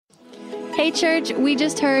Hey church, we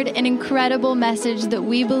just heard an incredible message that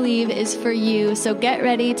we believe is for you. So get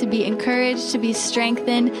ready to be encouraged, to be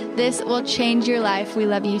strengthened. This will change your life. We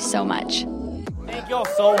love you so much. Thank y'all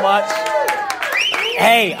so much.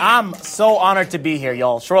 Hey, I'm so honored to be here,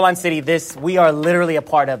 y'all. Shoreline City, we are literally a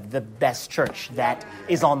part of the best church that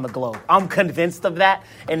is on the globe. I'm convinced of that,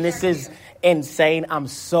 and this is insane. I'm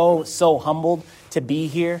so humbled to be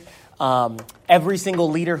here. Every single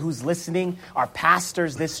leader who's listening, our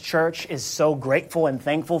pastors, this church is so grateful and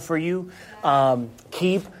thankful for you.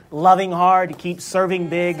 Keep loving hard, keep serving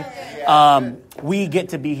big. We get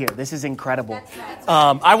to be here. This is incredible.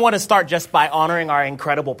 I want to start just by honoring our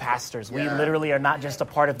incredible pastors. We literally are not just a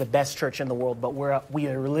part of the best church in the world, but we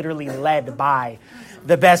are literally led by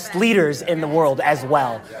the best leaders in the world as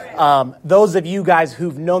well. Those of you guys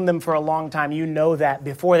who've known them for a long time, you know that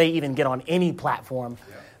before they even get on any platform,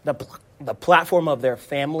 the platform of their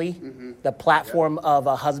family, the platform of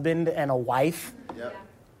a husband and a wife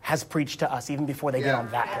has preached to us even before they get on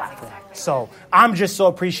that platform. So I'm just so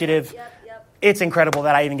appreciative. It's incredible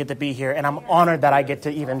that I even get to be here, and I'm honored that I get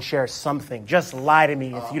to even share something. Just lie to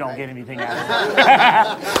me if you don't get anything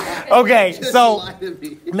out of it. Okay, so,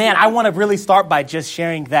 man, I want to really start by just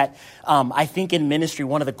sharing that I think in ministry,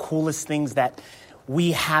 one of the coolest things that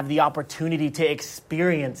we have the opportunity to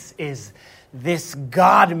experience is this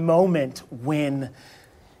God moment when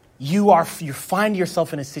you find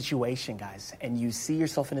yourself in a situation, guys, and you see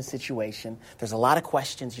yourself in a situation. There's a lot of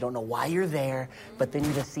questions. You don't know why you're there, but then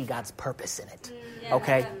you just see God's purpose in it,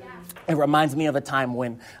 okay? It reminds me of a time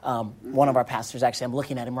when one of our pastors, actually, I'm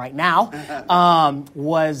looking at him right now,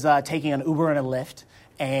 was taking an Uber and a Lyft,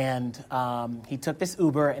 and he took this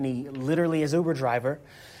Uber, and he literally, as Uber driver,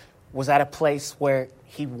 was at a place where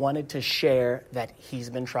he wanted to share that he's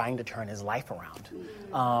been trying to turn his life around.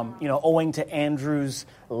 Owing to Andrew's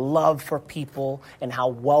love for people and how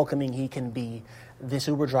welcoming he can be, this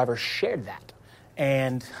Uber driver shared that.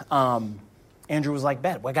 And Andrew was like,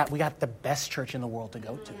 bet, we got the best church in the world to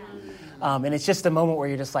go to. And it's just a moment where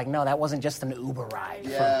you're just like, no, that wasn't just an Uber ride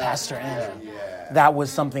for Pastor Andrew. That was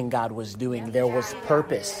something God was doing. There was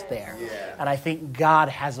purpose there. And I think God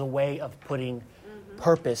has a way of putting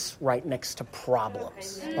purpose right next to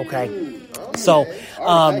problems, okay? So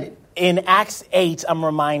in Acts 8, I'm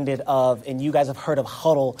reminded of, and you guys have heard of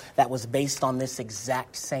Huddle, that was based on this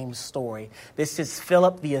exact same story. This is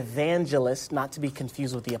Philip the evangelist, not to be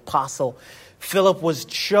confused with the apostle. Philip was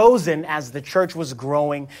chosen as the church was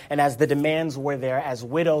growing and as the demands were there, as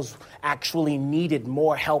widows actually needed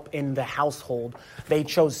more help in the household. They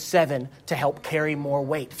chose 7 to help carry more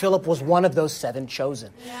weight. Philip was one of those 7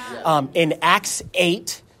 chosen. In Acts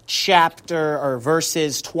 8,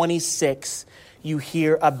 verses 26, you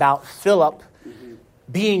hear about Philip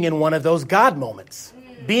being in one of those God moments,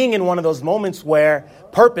 being in one of those moments where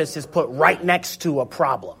purpose is put right next to a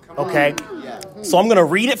problem, okay? So I'm going to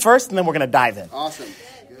read it first, and then we're going to dive in. Awesome.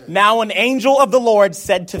 Now an angel of the Lord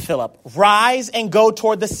said to Philip, rise and go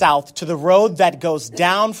toward the south to the road that goes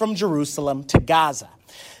down from Jerusalem to Gaza.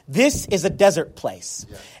 This is a desert place.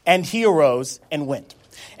 And he arose and went.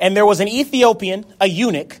 And there was an Ethiopian, a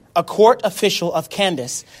eunuch, a court official of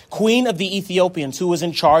Candace, queen of the Ethiopians, who was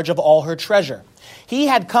in charge of all her treasure. He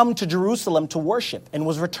had come to Jerusalem to worship and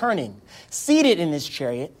was returning, seated in his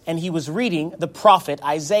chariot, and he was reading the prophet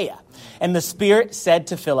Isaiah. And the Spirit said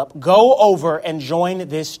to Philip, go over and join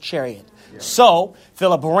this chariot. So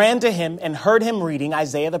Philip ran to him and heard him reading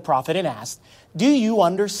Isaiah the prophet and asked, do you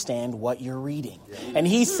understand what you're reading? And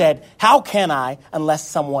he said, how can I unless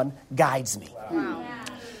someone guides me?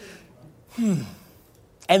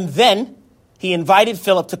 And then he invited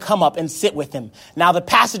Philip to come up and sit with him. Now, the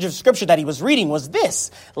passage of scripture that he was reading was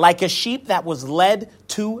this: like a sheep that was led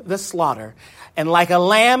to the slaughter, and like a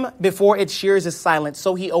lamb before its shears is silent,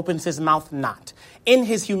 so he opens his mouth not. In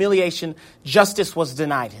his humiliation, justice was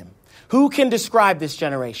denied him. Who can describe this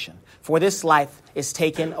generation? For this life is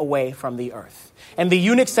taken away from the earth. And the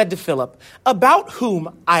eunuch said to Philip, about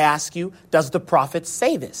whom, I ask you, does the prophet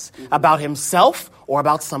say this? About himself or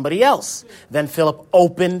about somebody else? Then Philip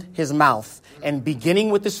opened his mouth, and beginning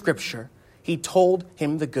with the scripture, he told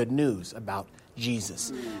him the good news about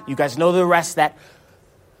Jesus. You guys know the rest, that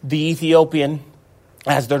the Ethiopian,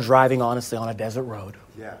 as they're driving honestly on a desert road,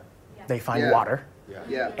 they find water.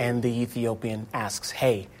 And the Ethiopian asks,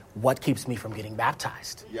 hey, what keeps me from getting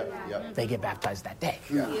baptized? They get baptized that day.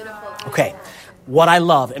 Okay, what I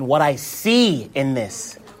love and what I see in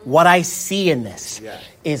this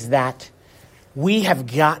is that we have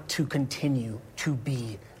got to continue to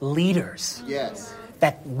be leaders.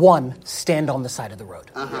 That one, stand on the side of the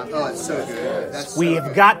road. Oh, that's so good. We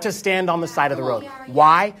have got to stand on the side of the road.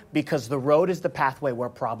 Why? Because the road is the pathway where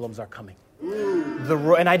problems are coming.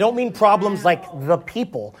 And I don't mean problems like the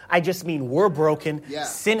people. I just mean we're broken. Yeah.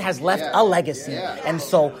 Sin has left Yeah. a legacy. Yeah. And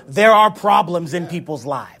so there are problems in people's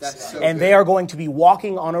lives. That's so and good. they are going to be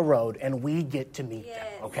walking on a road and we get to meet them.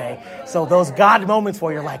 Okay? So those God moments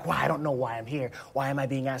where you're like, wow, I don't know why I'm here. Why am I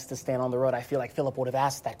being asked to stand on the road? I feel like Philip would have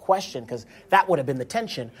asked that question because that would have been the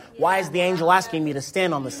tension. Why is the angel asking me to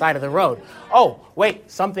stand on the side of the road? Oh,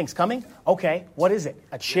 wait, something's coming? Okay, what is it?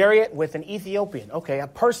 A chariot with an Ethiopian. Okay, a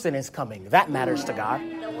person is coming. That matters to God.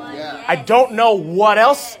 Yeah. I don't know what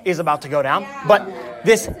else is about to go down, but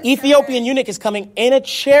this Ethiopian eunuch is coming in a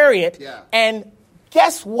chariot, and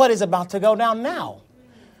guess what is about to go down now?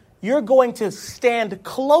 You're going to stand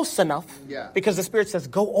close enough, because the Spirit says,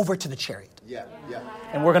 go over to the chariot. Yeah. Yeah.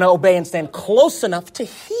 And we're going to obey and stand close enough to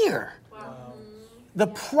hear the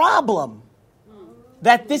problem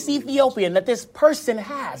that this Ethiopian, that this person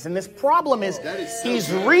has. And this problem is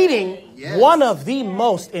he's reading one of the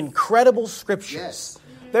most incredible scriptures. Yes.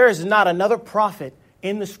 There is not another prophet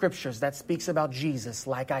in the scriptures that speaks about Jesus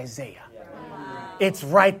like Isaiah. It's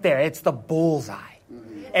right there. It's the bullseye.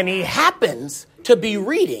 And he happens to be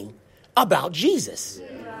reading about Jesus.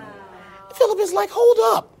 Philip is like, hold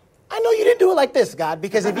up. I know you didn't do it like this, God,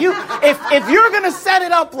 because if you're going to set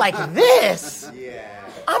it up like this,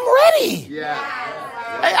 I'm ready.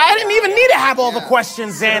 I didn't even need to have all the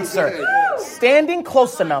questions answered. Standing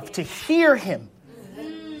close enough to hear him.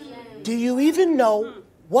 Do you even know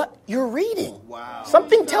what you're reading? Wow.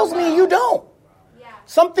 Something tells me you don't.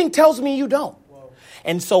 Something tells me you don't.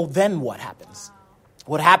 And so then what happens?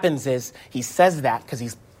 What happens is he says that because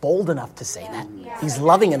he's bold enough to say that. He's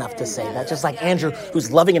loving enough to say that. Just like Andrew,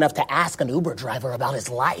 who's loving enough to ask an Uber driver about his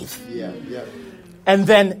life. Yeah. And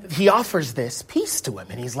then he offers this peace to him.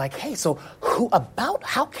 And he's like, hey, so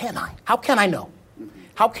how can I? How can I know?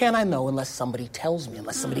 How can I know unless somebody tells me,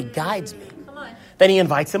 unless somebody guides me? Then he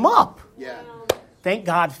invites him up. Yeah. Thank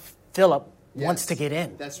God Philip wants to get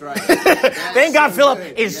in. That's right. Thank God Philip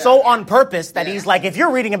is so on purpose that he's like, if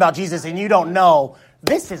you're reading about Jesus and you don't know,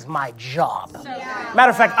 this is my job. Matter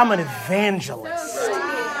of fact, I'm an evangelist.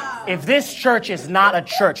 If this church is not a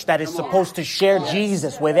church that is supposed to share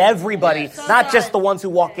Jesus with everybody, not just the ones who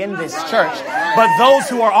walk in this church, but those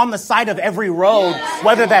who are on the side of every road,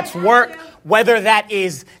 whether that's work, whether that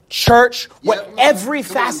is church, every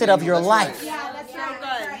facet of your life,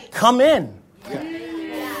 come in.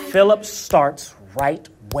 Philip starts right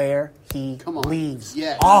where he leaves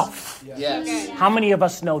off. Yes. How many of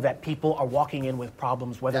us know that people are walking in with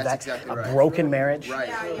problems, whether that's exactly a right. broken marriage,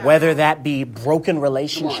 Right. whether that be broken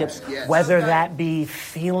relationships, Yes. whether that be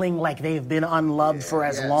feeling like they've been unloved for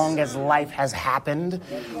as long as life has happened,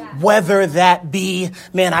 whether that be,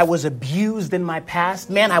 man, I was abused in my past,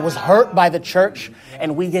 man, I was hurt by the church,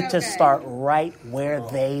 and we get to start right where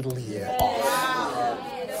they leave off.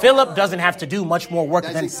 Philip doesn't have to do much more work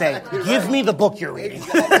than say, give me the book you're reading,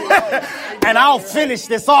 and I'll finish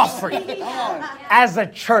this off for you. As a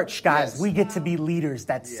church, guys, we get to be leaders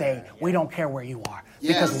that say, we don't care where you are,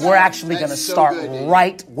 because we're actually going to start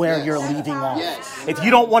right where you're leaving off. If you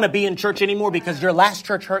don't want to be in church anymore because your last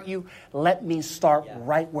church hurt you, let me start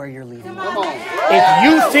right where you're leaving off. If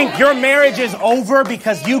you think your marriage is over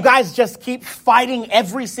because you guys just keep fighting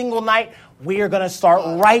every single night, we are going to start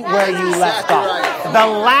right where you left off. The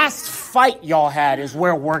last fight y'all had is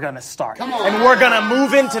where we're going to start. And we're going to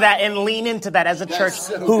move into that and lean into that as a church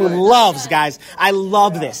who loves, guys. I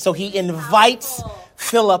love this. So he invites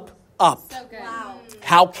Philip up.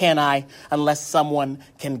 How can I unless someone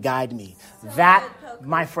can guide me? That,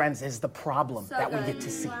 my friends, is the problem that we get to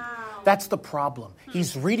see. That's the problem.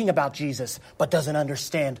 He's reading about Jesus, but doesn't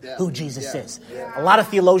understand who Jesus is. A lot of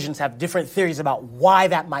theologians have different theories about why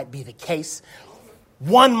that might be the case.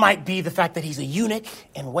 One might be the fact that he's a eunuch,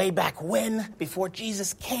 and way back when, before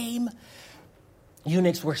Jesus came,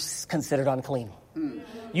 eunuchs were considered unclean.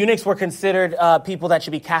 Eunuchs were considered people that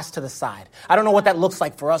should be cast to the side. I don't know what that looks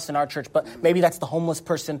like for us in our church, but maybe that's the homeless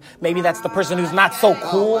person. Maybe that's the person who's not so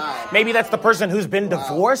cool. Maybe that's the person who's been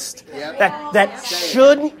divorced that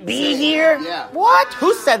shouldn't be here. What?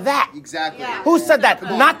 Who said that? Exactly. Who said that?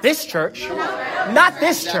 Not this church. Not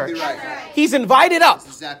this church. He's invited up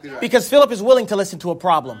because Philip is willing to listen to a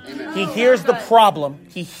problem. He hears the problem.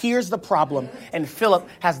 He hears the problem. And Philip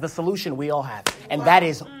has the solution we all have. And that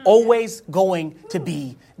is always going to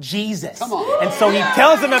be Jesus. And so he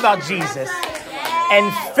tells him about Jesus.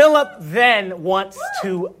 And Philip then wants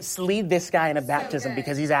to lead this guy in a baptism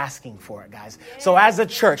because he's asking for it, guys. So as a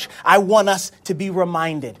church, I want us to be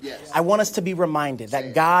reminded. I want us to be reminded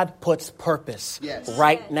that God puts purpose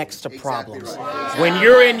right next to problems. When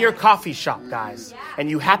you're in your coffee shop, guys, and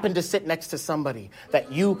you happen to sit next to somebody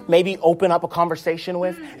that you maybe open up a conversation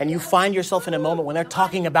with, and you find yourself in a moment when they're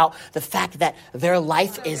talking about the fact that their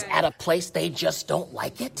life is at a place they just don't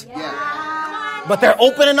like it. But they're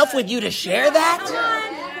open enough with you to share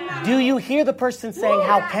that? Do you hear the person saying,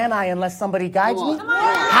 how can I unless somebody guides me?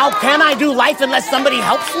 How can I do life unless somebody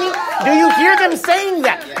helps me? Do you hear them saying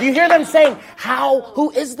that? Do you hear them saying,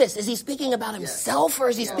 who is this? Is he speaking about himself or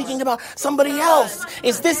is he speaking about somebody else?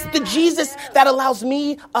 Is this the Jesus that allows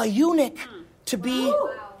me, a eunuch, to be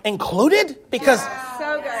included? Because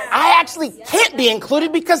I actually can't be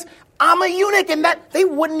included because I'm a eunuch and that they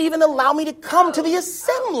wouldn't even allow me to come to the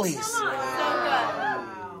assemblies.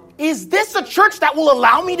 Is this a church that will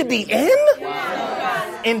allow me to be in?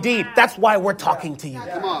 Indeed. That's why we're talking to you.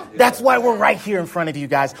 That's why we're right here in front of you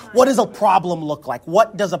guys. What does a problem look like?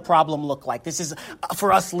 What does a problem look like? This is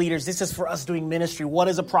for us leaders. This is for us doing ministry. What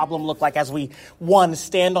does a problem look like as we, 1,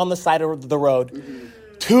 stand on the side of the road,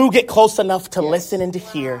 2, get close enough to listen and to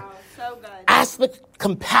hear, ask the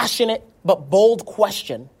compassionate but bold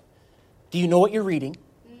question, do you know what you're reading?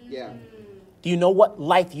 Do you know what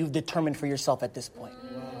life you've determined for yourself at this point?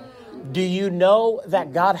 Do you know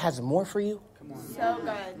that God has more for you? So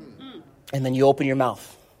good. And then you open your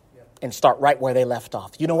mouth and start right where they left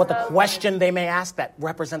off. You know what the question they may ask that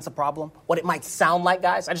represents a problem? What it might sound like,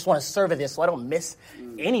 guys? I just want to survey this so I don't miss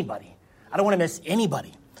anybody. I don't want to miss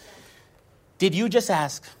anybody. Did you just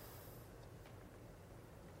ask,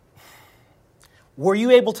 were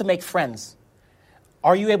you able to make friends?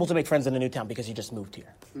 Are you able to make friends in a new town because you just moved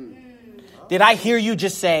here? Did I hear you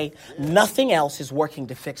just say, nothing else is working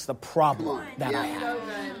to fix the problem that I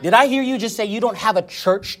have? Did I hear you just say, you don't have a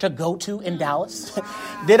church to go to in Dallas?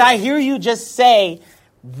 Did I hear you just say,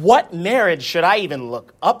 what marriage should I even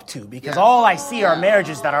look up to? Because all I see are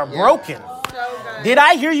marriages that are broken. Did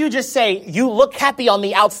I hear you just say, you look happy on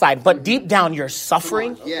the outside, but deep down you're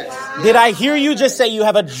suffering? Did I hear you just say you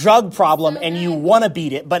have a drug problem and you want to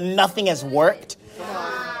beat it, but nothing has worked?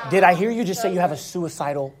 Did I hear you just say you have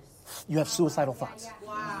suicidal thoughts?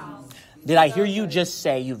 Did I hear you just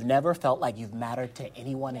say you've never felt like you've mattered to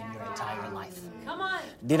anyone in your entire life?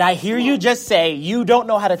 Did I hear you just say you don't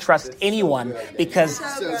know how to trust anyone because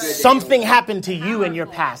something happened to you in your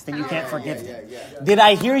past and you can't forgive them? Did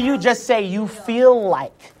I hear you just say you feel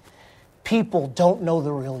like people don't know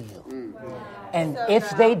the real you? And if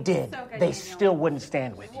they did, they still wouldn't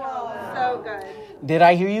stand with you. Did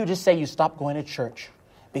I hear you just say you stopped going to church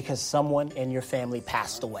because someone in your family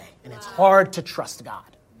passed away and it's hard to trust God?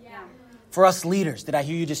 For us leaders, did I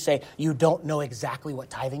hear you just say you don't know exactly what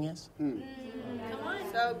tithing is?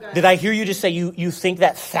 Did I hear you just say you think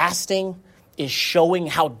that fasting is showing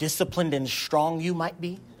how disciplined and strong you might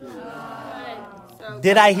be?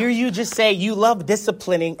 Did I hear you just say you love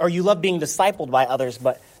disciplining or you love being discipled by others,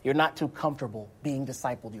 but you're not too comfortable being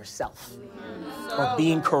discipled yourself or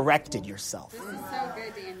being corrected yourself?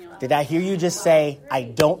 Did I hear you just say, I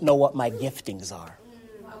don't know what my giftings are?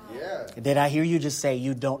 Did I hear you just say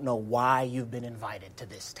you don't know why you've been invited to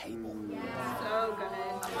this table?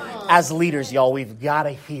 As leaders, y'all, we've got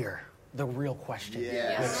to hear the real question, which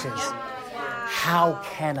is, how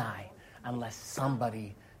can I unless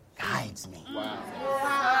somebody guides me?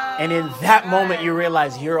 And in that moment, you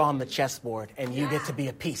realize you're on the chessboard and you get to be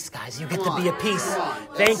a piece, guys. You get to be a piece.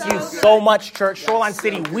 Thank you so much, church. Shoreline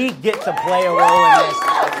City, we get to play a role in this.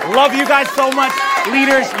 Love you guys so much.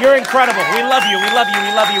 Leaders, you're incredible. We love you. We love you.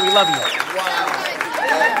 We love you. We love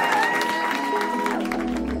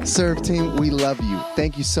you. Serve team, we love you.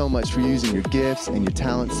 Thank you so much for using your gifts and your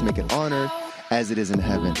talents to make it honored as it is in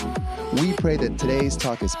heaven. We pray that today's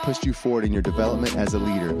talk has pushed you forward in your development as a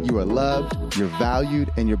leader. You are loved, you're valued,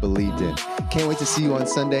 and you're believed in. Can't wait to see you on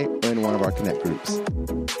Sunday or in one of our Connect groups.